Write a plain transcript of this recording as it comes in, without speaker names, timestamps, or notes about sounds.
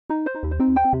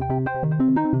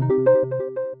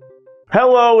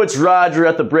Hello, it's Roger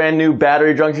at the brand new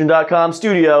BatteryJunction.com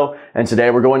studio, and today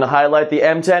we're going to highlight the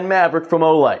M10 Maverick from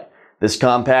Olight. This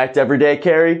compact everyday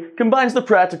carry combines the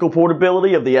practical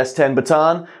portability of the S10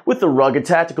 baton with the rugged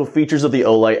tactical features of the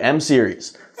Olight M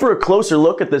series. For a closer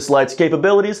look at this light's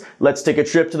capabilities, let's take a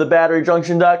trip to the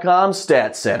BatteryJunction.com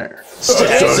Stat Center.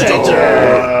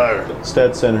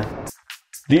 Stat Center.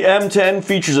 The M10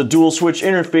 features a dual switch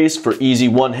interface for easy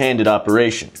one-handed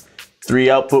operation. 3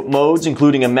 output modes,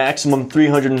 including a maximum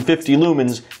 350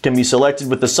 lumens, can be selected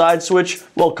with the side switch,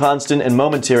 while constant and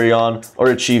momentary on are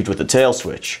achieved with the tail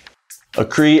switch. A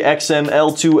Cree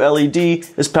XM-L2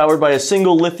 LED is powered by a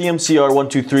single lithium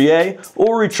CR123A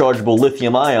or rechargeable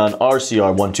lithium-ion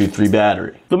RCR123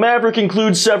 battery. The Maverick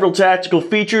includes several tactical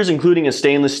features, including a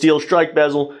stainless steel strike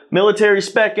bezel, military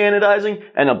spec anodizing,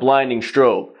 and a blinding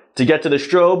strobe. To get to the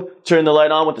strobe, turn the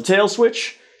light on with the tail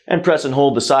switch, and press and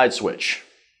hold the side switch.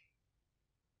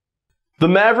 The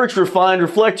Maverick's refined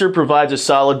reflector provides a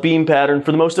solid beam pattern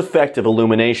for the most effective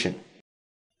illumination.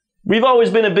 We've always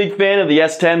been a big fan of the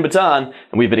S10 baton,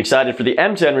 and we've been excited for the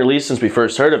M10 release since we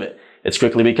first heard of it. It's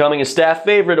quickly becoming a staff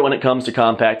favorite when it comes to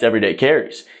compact everyday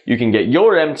carries. You can get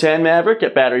your M10 Maverick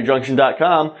at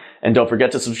BatteryJunction.com, and don't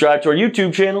forget to subscribe to our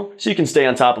YouTube channel so you can stay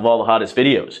on top of all the hottest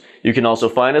videos. You can also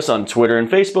find us on Twitter and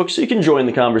Facebook so you can join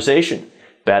the conversation.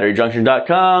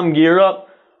 BatteryJunction.com, gear up,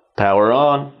 power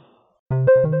on.